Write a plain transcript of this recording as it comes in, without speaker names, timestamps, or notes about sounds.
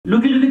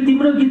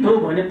गीत हो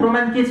भने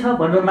प्रमाण के छ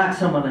भनेर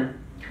माग्छ मलाई।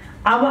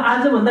 अब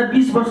आजभन्दा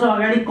 20 वर्ष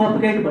अगाडि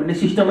कपिराइट भन्ने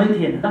सिस्टमै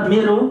थिएन।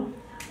 मेरो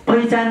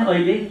पहिचान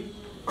अहिले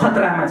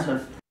खतरामा छ।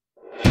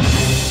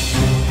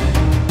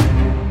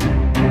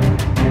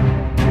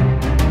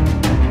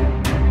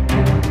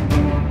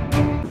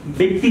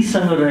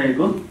 व्यक्तिसँग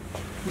रहेको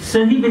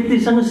सही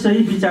व्यक्तिसँग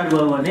सही विचार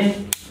भयो भने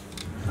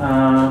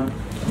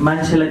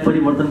मान्छेलाई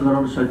परिवर्तन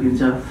गराउन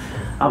सकिन्छ।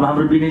 अब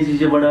हाम्रो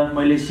विनयजीबाट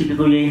मैले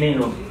सिकेको यही नै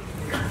हो।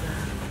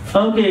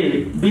 ओके,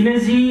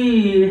 विनयजी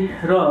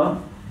र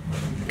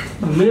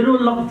मेरो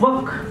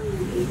लगभग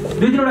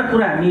 2-3वटा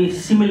कुरा हामी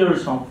सिमिलर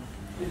छौँ।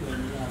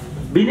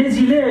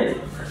 विनयजीले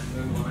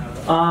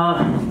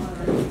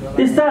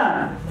त्यस्ता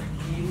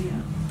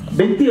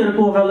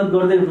व्यक्तिहरूको वकालत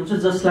गर्दै हुनुहुन्छ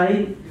जसलाई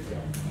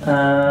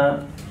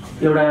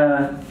एउटा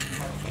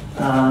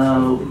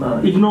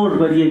इग्नोर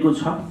गरिएको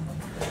छ।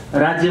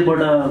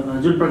 राज्यबाट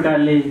जुन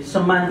प्रकारले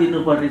सम्मान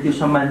दिनुपर्ने त्यो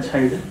सम्मान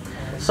छैन।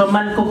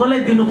 सम्मान कसलाई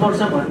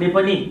दिनुपर्छ भन्ने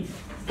पनि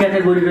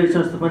क्याटेगोरी रहेछ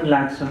जस्तो पनि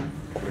लाग्छ।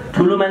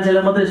 ठुलो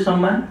मान्छेलाई मात्रै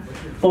सम्मान,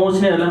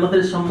 पहुँच्नेहरूलाई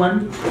मात्रै सम्मान,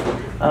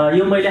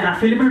 यो मैले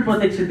आफैले पनि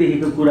प्रत्यक्ष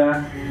देखेको कुरा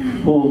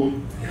हो।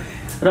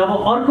 र अब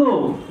अर्को,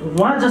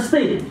 उहाँ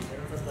जस्तै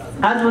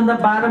आजभन्दा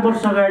 12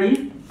 वर्ष अगाडि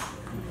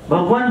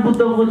भगवान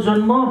बुद्धको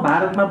जन्म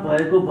भारतमा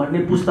भएको भन्ने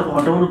पुस्तक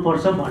हटाउनु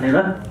पर्छ भनेर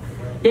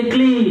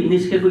एक्लै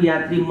निस्केको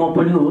यात्री म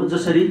पनि हो।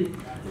 जसरी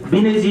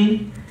विनयजी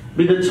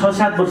विगत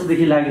 6-7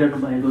 वर्षदेखि लागिरहनु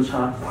भएको छ।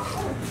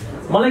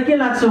 मलाई के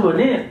लाग्छ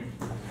भने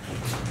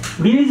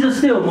विनय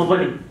जस्तै हो म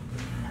पनि।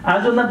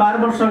 आजभन्दा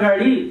 12 वर्ष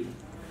अगाडि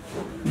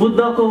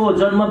बुद्धको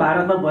जन्म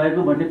भारतमा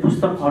भएको भन्ने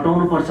पुस्तक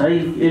हटाउनु पर्छ है,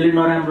 यसले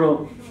नराम्रो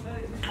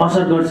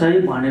असर गर्छ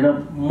है भनेर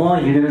म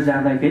हिँडेर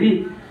जाँदाखेरि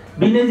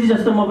विनयजी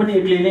जस्तो म पनि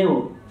एक्लै नै हो।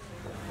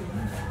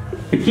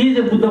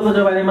 के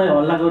बुद्धको बारेमा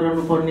हल्ला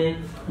गरिरहनु पर्ने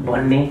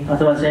भन्ने,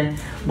 अथवा चाहिँ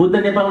बुद्ध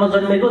नेपालमा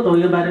जन्मेको त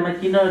यो बारेमा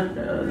किन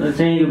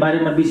चाहिँ यो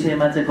बारेमा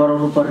विषयमा चाहिँ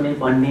गराउनु पर्ने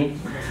भन्ने,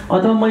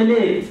 अथवा मैले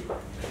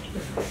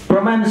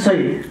प्रमाण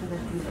सहित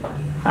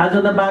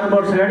आजभन्दा 12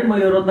 वर्ष अगाडि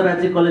मैले रत्न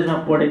राज्य कलेजमा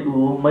पढेको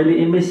हो। मैले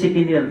एमए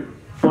सेकेन्ड इयर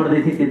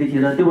पढ्दै थिएँ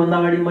त्यतिखेर। त्योभन्दा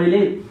अगाडि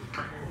मैले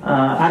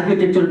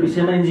आर्किटेक्चर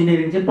विषयमा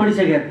इन्जिनियरिङ चाहिँ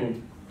पढिसकेका थिएँ।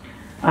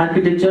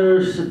 आर्किटेक्चर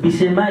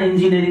विषयमा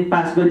इन्जिनियरिङ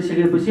पास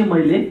गरिसकेपछि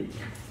मैले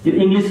यो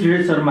इङ्ग्लिस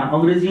लिटरेचरमा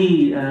अङ्ग्रेजी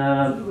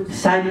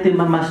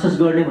साहित्यमा मास्टर्स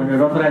गर्ने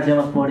भनेर रत्न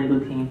राज्यमा पढेको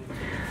थिएँ।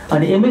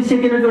 अनि एमए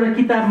सेकेन्ड इयरको एउटा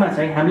किताबमा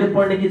चाहिँ हामीले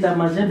पढ्ने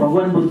किताबमा चाहिँ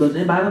भगवान बुद्ध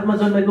चाहिँ भारतमा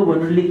जन्मेको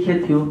भनेर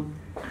लेखिएको थियो।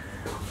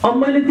 अब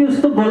मैले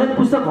त्यस्तो गलत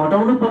पुस्तक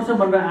हटाउनु पर्छ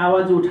भनेर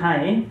आवाज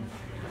उठाएँ,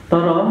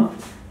 तर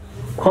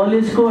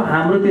कलेजको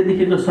हाम्रो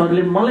त्यतिखेरको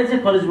सरले मलाई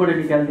चाहिँ कलेजबाट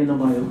निकालिदिनु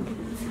भयो।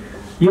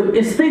 यो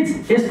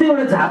यस्तै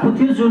एउटा झापु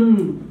थियो जुन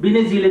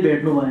विनयजीले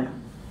भेट्नु भयो।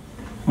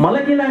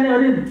 मलाई के लाग्ने,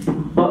 अरे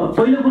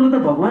पहिलो कुरो त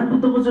भगवान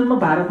बुद्धको जन्म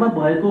भारतमा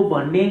भएको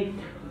भन्ने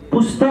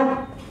पुस्तक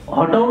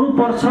हटाउनु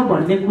पर्छ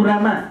भन्ने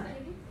कुरामा,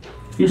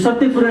 यो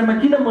सत्य कुरामा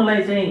किन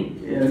मलाई चाहिँ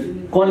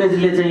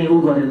कलेजले चाहिँ उ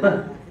गर्यो त?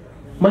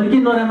 मैले के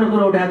नराम्रो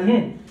कुरा उठाएको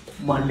थिएँ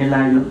भन्ने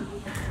लाग्यो।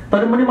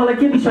 तर पनि मलाई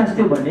के विश्वास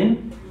थियो भने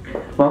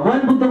भगवान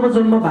बुद्धको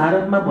जन्म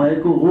भारतमा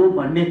भएको हो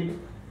भन्ने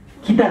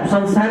किताब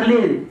संसारले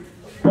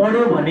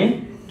पढ्यो भने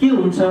के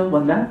हुन्छ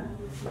भन्दा,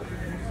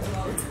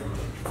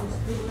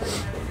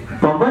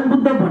 भगवान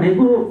बुद्ध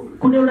भनेको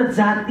कुनै एउटा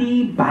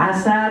जाति,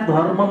 भाषा,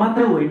 धर्म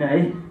मात्र होइन है।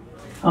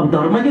 अब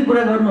धर्मकै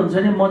कुरा गर्नुहुन्छ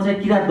भने म चाहिँ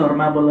किराँत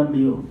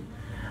धर्मावलम्बी हो।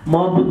 म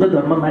बुद्ध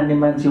धर्म मान्ने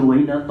मान्छे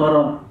होइन, तर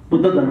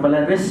बुद्ध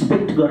धर्मलाई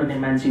रेस्पेक्ट गर्ने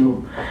मान्छे हो।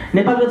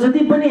 नेपालको जति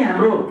पनि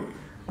हाम्रो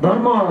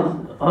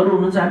धर्महरू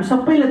हुनुहुन्छ हामी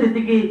सबैलाई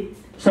त्यतिकै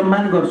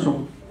सम्मान गर्छौँ।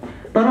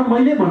 तर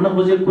मैले भन्न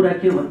खोजेको कुरा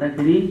के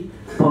भन्दाखेरि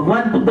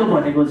भगवान बुद्ध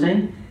भनेको चाहिँ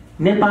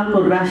नेपालको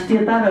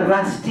राष्ट्रियता र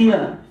राष्ट्रिय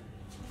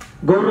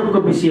गौरवको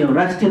विषय हो,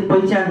 राष्ट्रिय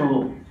पहिचान हो।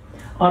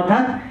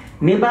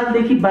 अर्थात्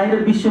नेपालदेखि बाहिर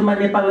विश्वमा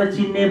नेपाललाई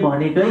चिन्ने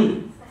भनेकै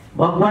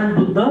भगवान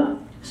बुद्ध,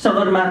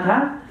 सगरमाथा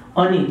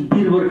अनि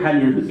वीर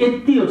गोर्खालीहरू,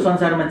 यति हो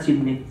संसारमा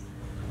चिन्ने।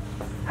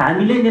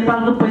 हामीले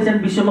नेपालको पहिचान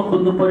विश्वमा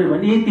खोज्नु पर्यो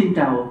भने यही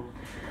 3टा हो।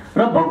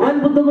 र भगवान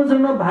बुद्धको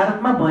जन्म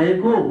भारतमा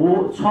भएको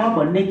हो छ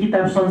भन्ने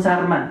किताब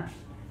संसारमा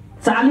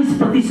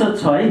 40%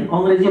 छ है,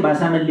 अङ्ग्रेजी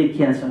भाषामा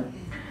लेखिएको छ।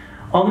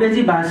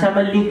 अङ्ग्रेजी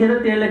भाषामा लेखेर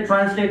त्यसलाई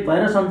ट्रान्सलेट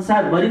भएर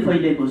संसारभरि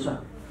फैलिएको छ।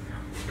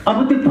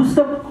 अब त्यो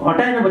पुस्तक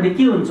हटाएन भने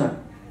के हुन्छ?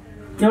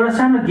 एउटा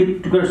सानो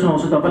गीत टुक्रा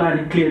सुनाउँछु तपाईँलाई,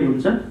 अनि क्लियर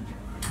हुन्छ।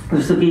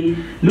 जस्तो कि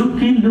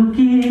लुकी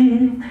लुकी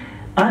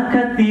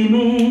आँखा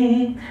तिमी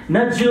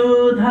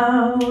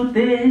नजोधाऊ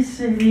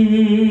त्यसरी,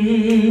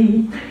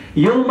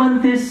 यो मन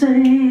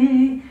त्यसै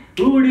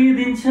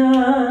उडिदिन्छ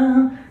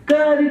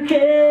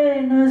कर्के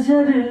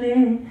नजरले।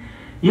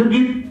 यो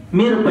गीत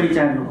मेरो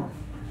पहिचान हो।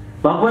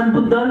 भगवान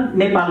बुद्ध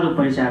नेपालको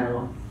पहिचान हो।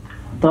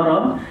 तर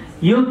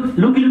यो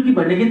लुकी लुकी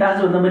भन्ने गीत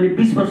आजभन्दा मैले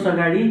 20 वर्ष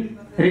अगाडि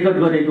रेकर्ड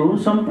गरेको हो।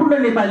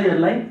 सम्पूर्ण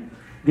नेपालीहरूलाई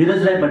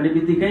धीरज राई भन्ने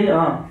बित्तिकै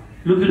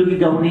लुकी लुकी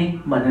गाउने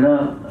भनेर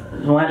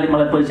उहाँले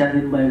मलाई पहिचान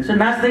दिनुभएको छ।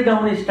 नाच्दै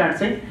गाउने स्टार्ट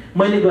चाहिँ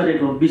मैले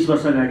गरेको 20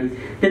 वर्ष अगाडि।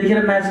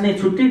 त्यतिखेर नाच्ने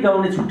छुट्टै,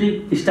 गाउने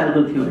छुट्टै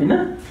स्टाइलको थियो होइन।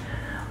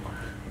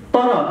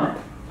 तर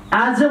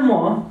आज म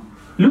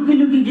लुकी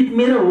लुकी गीत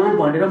मेरो हो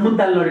भनेर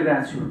मुद्दा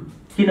लडिरहेको छु,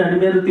 किनभने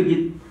मेरो त्यो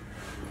गीत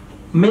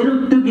मेरो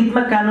त्यो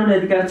गीतमा कानुनी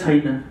अधिकार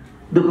छैन।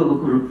 दुःखको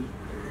कुरो,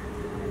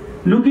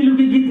 लुकी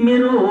लुकी गीत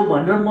मेरो हो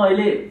भनेर म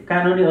अहिले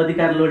कानुनी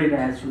अधिकार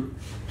लडिरहेको छु।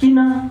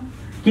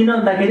 किन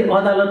भन्दाखेरि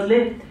अदालतले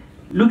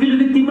लुकी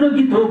लुकी तिम्रो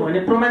गीत हो भने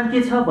प्रमाण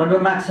के छ भनेर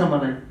माग्छ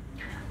मलाई।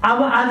 अब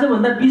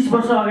आजभन्दा 20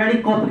 वर्ष अगाडि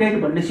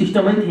कपिराइट भन्ने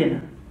सिस्टमै थिएन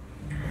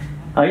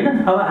होइन।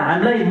 अब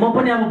हामीलाई म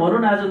पनि अब भनौँ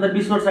न आजभन्दा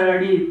 20 वर्ष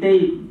अगाडि त्यही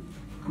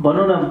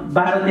भनौँ न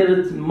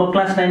 12-13 म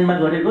क्लास 9 मा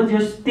गरेको त्यो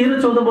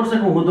 13-14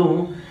 वर्षको हुँदो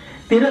हुँ।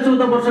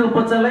 13-14 वर्षको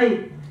बच्चालाई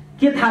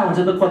के थाहा हुन्छ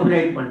त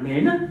कपिराइट भन्ने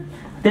होइन।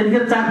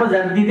 त्यतिखेर 4-5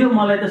 हजार दिदियो,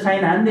 मलाई त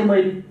साइन हान्दिएँ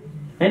मैले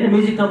होइन।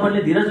 म्युजिक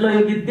कम्पनीले धीरज ल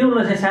यो गीत देऊ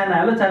ल, साइन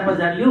हाल्यो 4-5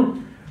 हजार लियो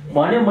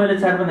भन्यो, मैले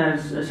 4-5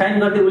 हजार साइन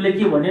गरिदिएँ। उसले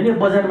के भन्यो नि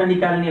बजारमा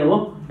निकाल्ने हो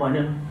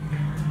भन्यो।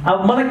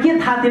 अब मलाई के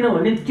थाहा थिएन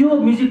भने त्यो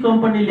म्युजिक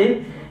कम्पनीले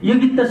यो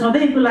गीत त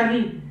सधैँको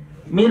लागि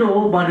मेरो हो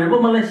भनेर पो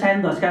मलाई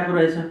साइन धस्काएको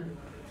रहेछ।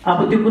 अब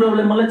त्यो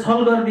कुरोले मलाई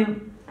छल गरिदियो।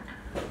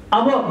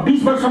 अब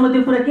 20 वर्षमा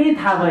त्यो कुरा केही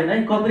थाहा भएन है,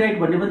 कपिराइट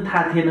भन्ने पनि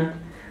थाहा थिएन।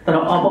 तर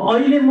अब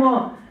अहिले म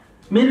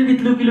मेरो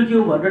गीत लुकी लुकी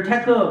हो भनेर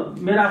ठ्याक्क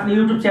मेरो आफ्नो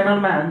युट्युब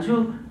च्यानलमा हान्छु,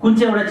 कुन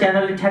चाहिँ एउटा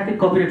च्यानलले ठ्याक्कै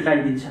कपिराइट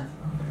लगाइदिन्छ।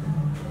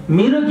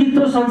 मेरो गीत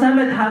हो,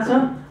 संसारलाई थाहा छ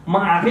म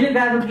आफैले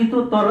गाएको गीत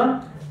हो, तर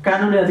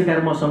कानुनी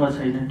अधिकार मसँग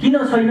छैन। किन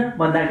छैन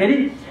भन्दाखेरि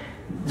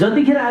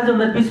जतिखेर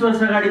आजभन्दा 20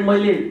 वर्ष अगाडि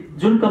मैले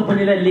जुन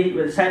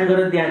कम्पनीलाई साइन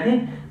गरेर दिएको थिएँ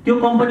त्यो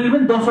कम्पनीले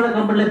पनि 10 वटा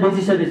कम्पनीलाई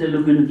बेचिसकेछ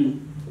लुकी लुकी।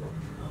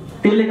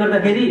 त्यसले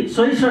गर्दाखेरि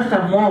सही स्रष्टा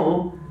म हो,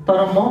 तर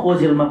म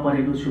ओझेलमा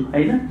परेको छु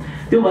होइन।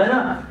 त्यो भएर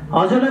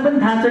हजुरलाई पनि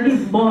थाहा छ कि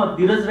म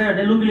धीरज राई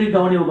भने लुकी लुकी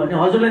गाउने हो भने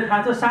हजुरलाई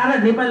थाहा छ, सारा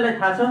नेपाललाई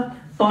थाहा छ।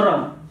 तर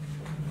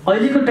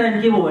अहिलेको टाइम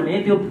के हो भने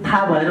त्यो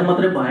थाहा भएर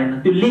मात्रै भएन,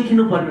 त्यो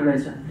लेखिनु पर्ने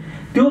रहेछ।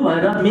 त्यो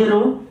भएर मेरो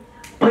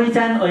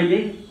पहिचान अहिले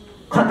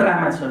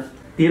खतरामा छ।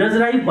 धीरज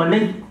राई भन्ने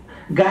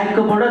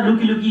गायककोबाट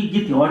लुकी लुकी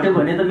गीत हट्यो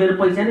भने त मेरो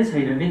पहिचानै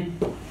छैन नि।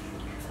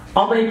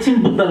 अब एकछिन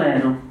बुद्धलाई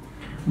हेरौँ।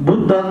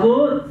 बुद्धको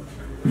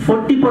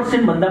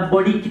 40% भन्दा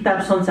बढी किताब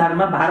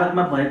संसारमा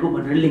भारतमा भएको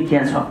भनेर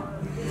लेखिया छ।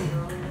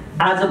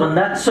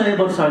 आजभन्दा 100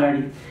 वर्ष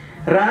अगाडि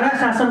राणा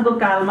शासनको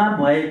कालमा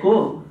भएको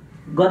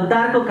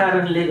गद्दारको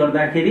कारणले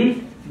गर्दाखेरि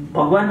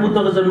भगवान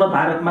बुद्धको जन्म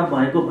भारतमा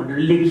भएको भनेर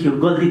लेखियो।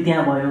 गल्ती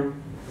त्यहाँ भयो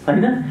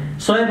होइन।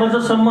 100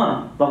 वर्षसम्म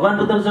भगवान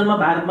बुद्धको जन्म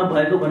भारतमा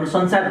भएको भनेर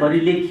संसारभरि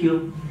लेखियो।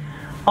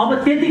 अब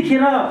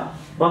त्यतिखेर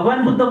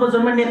भगवान बुद्धको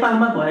जन्म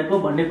नेपालमा भएको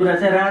भन्ने कुरा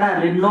चाहिँ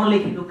राणाहरूले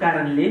नलेखेको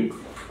कारणले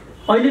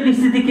अहिलेको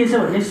स्थिति के छ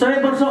भने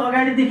 100 वर्ष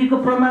अगाडिदेखिको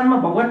प्रमाणमा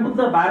भगवान बुद्ध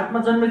भारतमा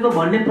जन्मेको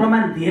भन्ने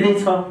प्रमाण धेरै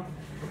छ।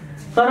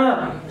 तर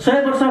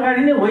 100 वर्ष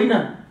अगाडि नै होइन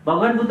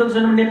भगवान बुद्धको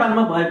जन्म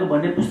नेपालमा भएको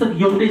भन्ने पुस्तक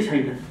एउटै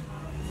छैन।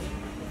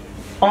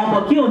 अब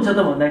के हुन्छ त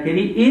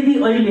भन्दाखेरि यदि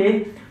अहिले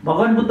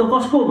भगवान बुद्ध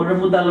कसको हो भनेर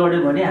मुद्दा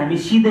लड्यो भने हामी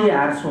सिधै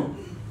हार्छौँ।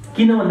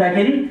 किन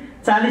भन्दाखेरि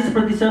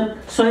 40%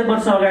 100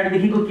 वर्ष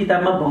अगाडिदेखिको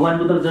किताबमा भगवान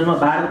बुद्धको जन्म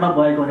भारतमा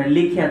भएको भनेर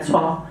लेखिया छ।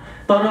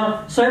 तर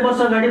 100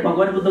 वर्ष अगाडि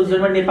भगवान बुद्धको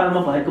जन्म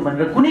नेपालमा भएको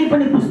भनेर कुनै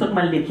पनि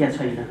पुस्तकमा लेखिया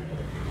छैन।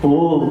 हो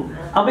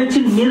अब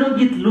एकछिन मेरो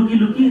गीत लुकी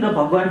लुकी र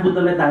भगवान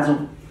बुद्धलाई दाजौँ।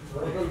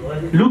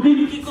 लुकी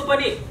लुकीको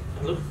पनि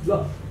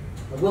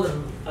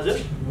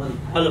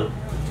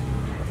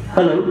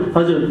हेलो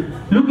हजुर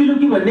लुकी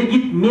लुकी भन्ने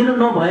गीत मेरो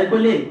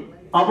नभएकोले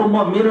अब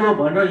म मेरो हो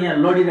भनेर यहाँ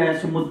लडिरहेको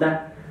छु मुद्दा।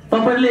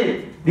 तपाईले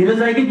धीरज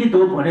राईकै गीत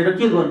हो भनेर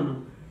के गर्नु?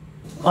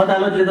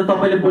 अदालतले त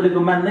तपाईले बोलेको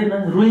मान्दैन।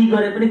 रुई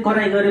गरे पनि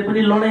कराई गरे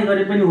पनि लडाई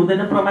गरे पनि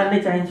हुँदैन, प्रमाण नै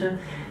चाहिन्छ।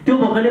 त्यो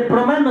भएकोले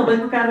प्रमाण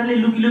नभएको कारणले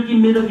लुकी लुकी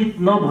मेरो गीत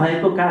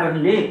नभएको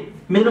कारणले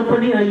मेरो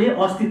पनि अहिले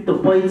अस्तित्व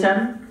पहिचान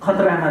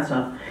खतरामा छ।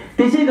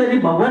 त्यसै गरी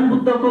भगवान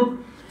बुद्धको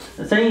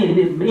चाहिँ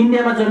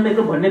इन्डियामा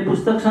जन्मेको भन्ने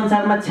पुस्तक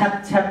संसारमा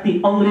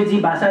छ्याप्ती अङ्ग्रेजी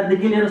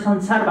भाषादेखि लिएर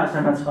संसार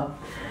भाषामा छ।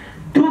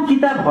 त्यो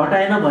किताब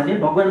हटाएन भने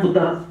भगवान बुद्ध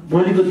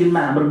भोलिको दिनमा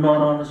हाम्रो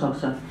नरहन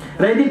सक्छ।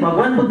 र यदि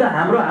भगवान बुद्ध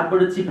हाम्रो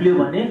हातबाट चिप्लियो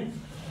भने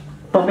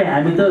तपाईँ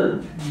हामी त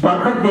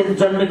भर्खर देश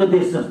जन्मेको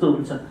देश जस्तो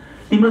हुन्छ।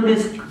 तिम्रो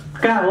देश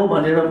कहाँ हो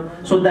भनेर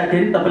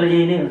सोद्धाखेरि तपाईँलाई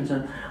यही नै हुन्छ।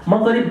 म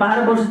करिब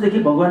 12 वर्षदेखि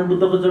भगवान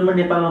बुद्धको जन्म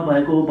नेपालमा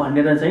भएको हो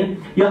भनेर चाहिँ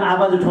यो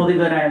आवाज उठाउँदै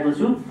गइरहेको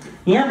छु।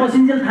 यहाँ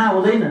बसिन्जेल थाहा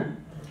हुँदैन,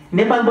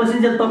 नेपाल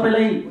बसिन्जेल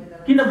तपाईँलाई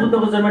किन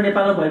बुद्धको जन्म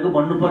नेपालमा भएको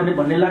भन्नुपर्ने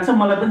भन्ने लाग्छ।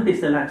 मलाई पनि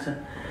त्यस्तै लाग्छ।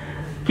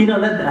 किन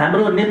भन्दा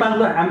हाम्रो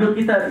नेपालको हाम्रो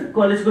किताब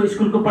कलेजको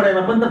स्कुलको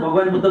पढाइमा पनि त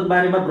भगवान बुद्धको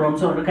बारेमा भ्रम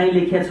छ भनेर कहीँ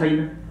लेखिया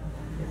छैन।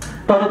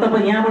 तर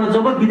तपाईँ यहाँबाट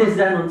जब विदेश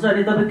जानुहुन्छ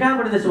अनि तपाईँ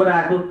कहाँबाट देशबाट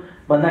आएको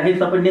भन्दाखेरि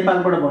तपाईँ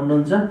नेपालबाट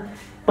भन्नुहुन्छ।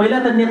 पहिला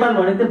त नेपाल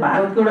भनेको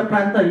भारतको एउटा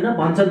प्रान्त होइन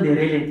भन्छन्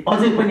धेरैले,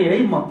 अझै पनि है।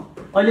 म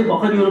अहिले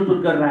भर्खर युरोप टुर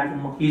गरेर आएको,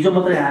 म हिजो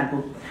मात्रै आएको।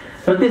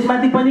 र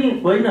त्यसमाथि पनि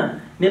होइन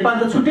नेपाल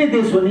त छुट्टै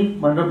देश हो नि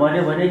भनेर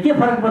भन्यो भने के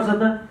फरक पर्छ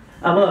त?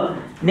 अब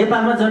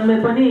नेपालमा जन्मे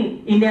पनि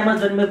इन्डियामा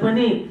जन्मे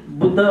पनि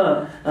बुद्ध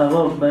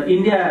अब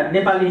इन्डिया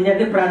नेपाल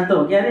इन्डियाकै प्रान्त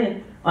हो क्या अरे,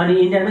 अनि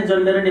इन्डियामै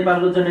जन्मेर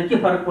नेपालको जन्मे के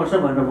फरक पर्छ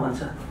भनेर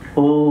भन्छ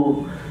हो।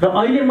 र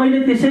अहिले मैले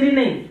त्यसरी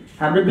नै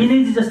हाम्रो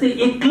विनयजी जस्तै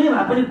एक्लै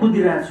भए पनि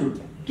कुदिरहेको छु।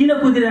 किन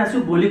कुदिरहेको छु?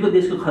 भोलिको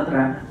देशको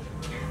खतरामा।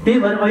 त्यही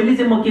भएर अहिले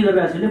चाहिँ म के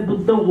गरिरहेको छु भने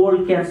बुद्ध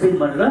वर्ल्ड क्याम्पेन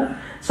भनेर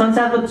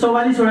संसारको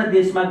 44 वटा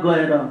देशमा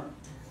गएर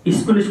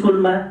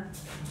स्कुलमा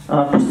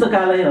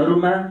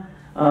पुस्तकालयहरूमा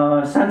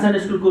सानसानो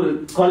स्कुलको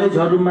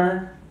कलेजहरूमा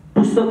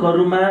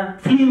पुस्तकहरूमा,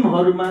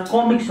 फिल्महरूमा,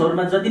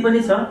 कमिक्सहरूमा जति पनि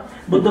छ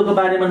बुद्धको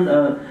बारेमा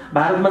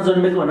भारतमा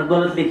जन्मेको भनेर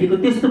गलत लेखेको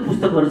त्यस्तो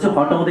पुस्तकहरू चाहिँ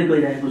हटाउँदै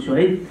गइरहेको छु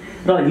है।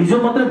 र हिजो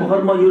मात्रै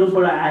भर्खर म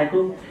युरोपबाट आएको,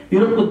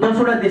 युरोपको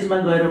 10वटा देशमा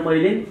गएर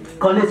मैले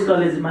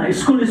कलेजमा,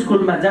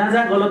 स्कुलमा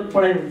जहाँ गलत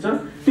पढाइ हुन्छ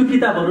त्यो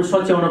किताबहरू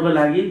सच्याउनको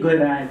लागि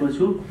गएर आएको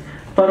छु।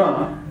 तर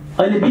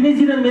अहिले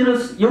विनयजी र मेरो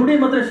एउटै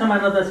मात्रै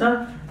समानता छ।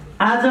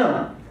 आज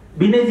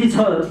विनयजी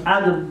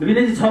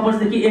 6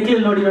 वर्षदेखि एक्लै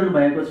लडिरहनु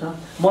भएको छ,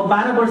 म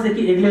 12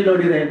 वर्षदेखि एक्लै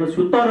लडिरहेको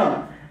छु। तर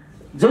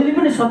जहिले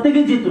पनि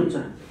सत्यकै जित हुन्छ।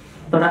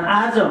 तर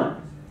आज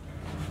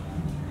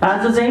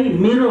चाहिँ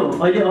मेरो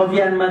अहिले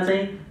अभियानमा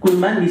चाहिँ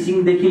कुलमान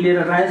घिसिङदेखि लिएर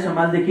राय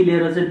समालदेखि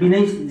लिएर चाहिँ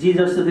विनयजी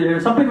जस्तो लिएर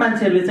सबै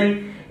मान्छेहरूले चाहिँ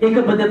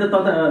एकबद्धता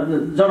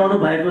जनाउनु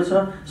भएको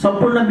छ।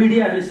 सम्पूर्ण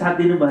मिडियाहरूले साथ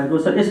दिनु भएको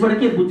छ। यसबाट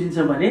के बुझिन्छ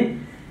भने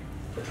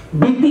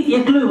व्यक्ति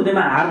एक्लै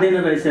हुँदैमा हार्दैन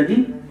रहेछ कि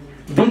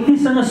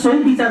व्यक्तिसँग सही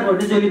विचार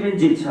गर्ने जहिले पनि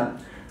जित्छ।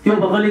 त्यो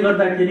भएकोले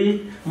गर्दाखेरि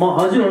म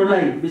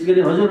हजुरहरूलाई, विशेष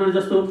गरी हजुरहरू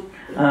जस्तो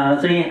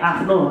चाहिँ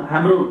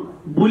हाम्रो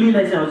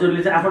बोलीलाई चाहिँ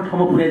हजुरले चाहिँ आफ्नो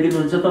ठाउँमा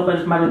पुर्याइदिनुहुन्छ।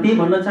 तपाईँहरूमा त्यही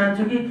भन्न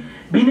चाहन्छु कि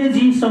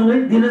विनयजीसँगै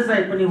धीरज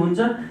राई पनि हुन्छ,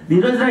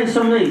 धीरज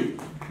राईसँगै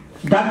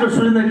डाक्टर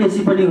सुरेन्द्र केसी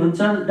पनि हुन्छ,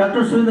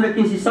 डाक्टर सुरेन्द्र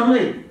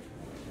केसीसँगै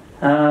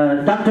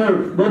डाक्टर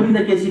गोविन्द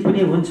केसी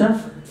पनि हुन्छ।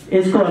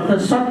 यसको अर्थ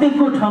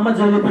सत्यको ठाउँमा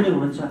जहिले पनि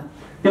हुन्छ।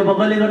 त्यो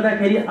भएकोले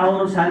गर्दाखेरि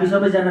आउनुहोस् हामी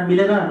सबैजना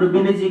मिलेर हाम्रो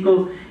विनयजीको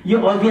यो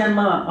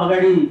अभियानमा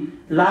अगाडि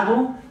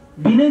लागौँ।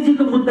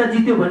 विनयजीको मुद्दा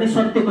जित्यो भने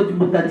सत्यको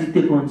मुद्दा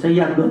जितेको हुन्छ,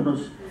 याद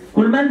गर्नुहोस्।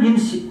 कुलमान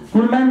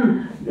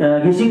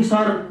घिसिङ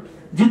सर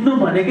जित्नु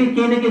भनेकै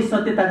केही न केही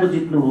सत्यताको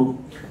जित्नु हो।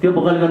 त्यो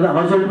भएकोले गर्दा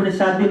हजुरले पनि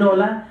साथ दिनु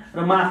होला र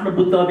म आफ्नो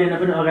बुद्ध अभियान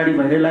पनि अगाडि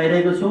भएर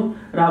लगाइरहेको छु।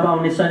 र अब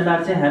आउने शनिबार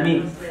चाहिँ हामी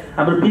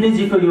हाम्रो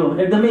विनयजीको यो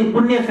एकदमै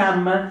पुण्य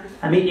काममा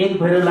हामी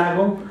एक भएर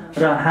लागौँ।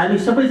 र हामी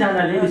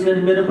सबैजनाले, विशेष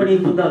गरी मेरो पनि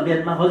बुद्ध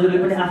अभियानमा हजुरले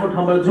पनि आफ्नो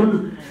ठाउँबाट जुन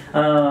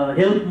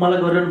हेल्प मलाई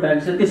गरिरहनु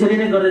भएको छ त्यसरी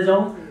नै गर्दै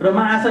जाउँ। र म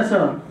आशा छ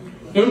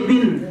एक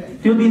दिन,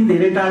 त्यो दिन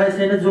धेरै टाढा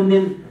छैन जुन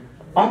दिन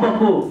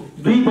अबको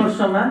 2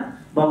 वर्षमा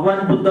भगवान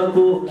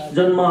बुद्धको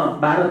जन्म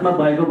भारतमा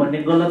भएको भन्ने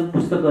गलत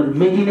पुस्तकहरू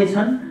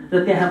मेटिनेछन् र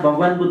त्यहाँ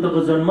भगवान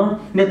बुद्धको जन्म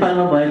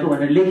नेपालमा भएको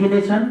भनेर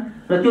लेखिनेछन्।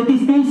 र त्यो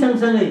त्यही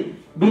सँगसँगै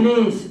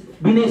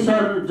विनय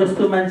सर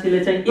जस्तो मान्छेले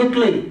चाहिँ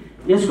एक्लै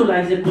यसको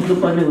लागि चाहिँ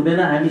कुद्नुपर्ने हुँदैन।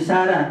 हामी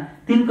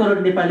 3.5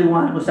 करोड नेपाली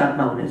उहाँहरूको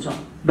साथमा हुनेछौँ।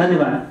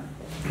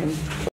 धन्यवाद।